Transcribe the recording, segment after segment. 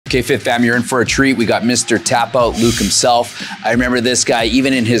Okay, Fifth Fam, you're in for a treat. We got Mr. Tapout, Luke himself. I remember this guy,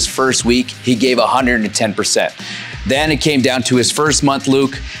 even in his first week, he gave 110%. Then it came down to his first month,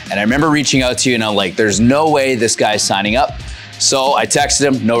 Luke, and I remember reaching out to you and I'm like, there's no way this guy's signing up. So I texted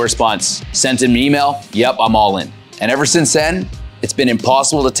him, no response. Sent him an email, yep, I'm all in. And ever since then, it's been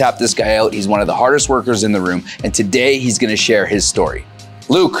impossible to tap this guy out. He's one of the hardest workers in the room, and today he's gonna share his story.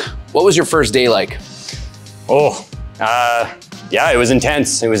 Luke, what was your first day like? Yeah, it was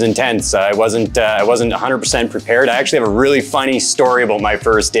intense. It was intense. I wasn't 100% prepared. I actually have a really funny story about my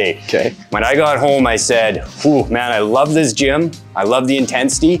first day. Okay. When I got home, I said, whew, man, I love this gym. I love the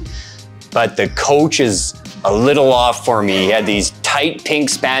intensity, but the coach is a little off for me. He had these tight pink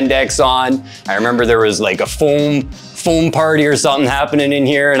spandex on. I remember there was like a foam party or something happening in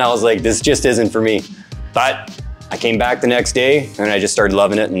here, and I was like, this just isn't for me. But I came back the next day and I just started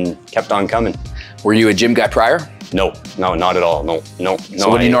loving it and kept on coming. Were you a gym guy prior? No, not at all. No. So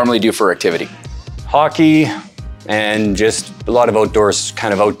what do you normally do for activity? Hockey and just a lot of outdoor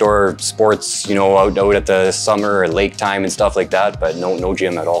sports, you know, out at the summer or lake time and stuff like that, but no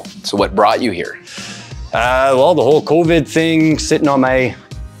gym at all. So what brought you here? Well, the whole COVID thing, sitting on my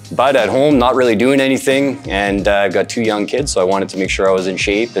butt at home, not really doing anything, and I've got 2 young kids, so I wanted to make sure I was in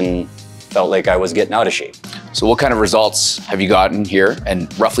shape and felt like I was getting out of shape. So what kind of results have you gotten here,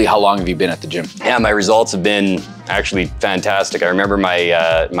 and roughly how long have you been at the gym? Yeah, my results have been actually fantastic. I remember my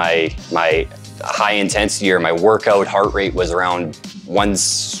high intensity or my workout heart rate was around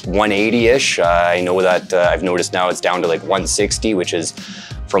 180-ish. I know that I've noticed now it's down to like 160, which is,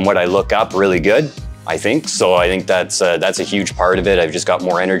 from what I look up, really good, I think. So I think that's a huge part of it. I've just got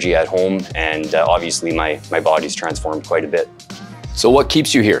more energy at home, and obviously my body's transformed quite a bit. So what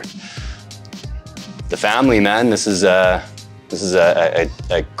keeps you here? The family, man. This is a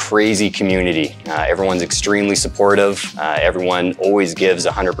crazy community. Everyone's extremely supportive. Everyone always gives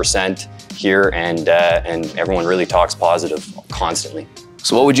 100% here, and everyone really talks positive constantly.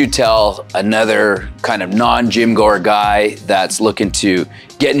 So what would you tell another kind of non-gym goer guy that's looking to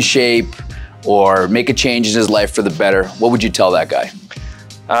get in shape or make a change in his life for the better? What would you tell that guy?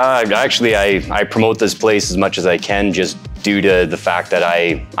 Actually, I promote this place as much as I can, just due to the fact that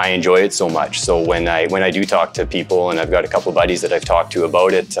I enjoy it so much. So when I do talk to people, and I've got a couple buddies that I've talked to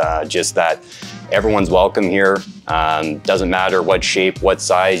about it, just that everyone's welcome here. Doesn't matter what shape, what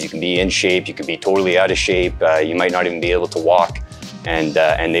size. You can be in shape, you can be totally out of shape. You might not even be able to walk, and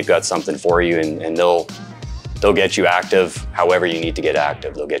they've got something for you, and they'll get you active. However you need to get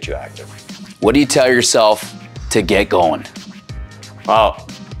active, they'll get you active. What do you tell yourself to get going? Well,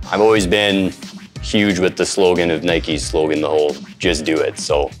 I've always been huge with the slogan of Nike's slogan, the whole "just do it."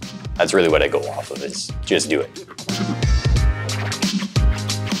 So that's really what I go off of, is just do it.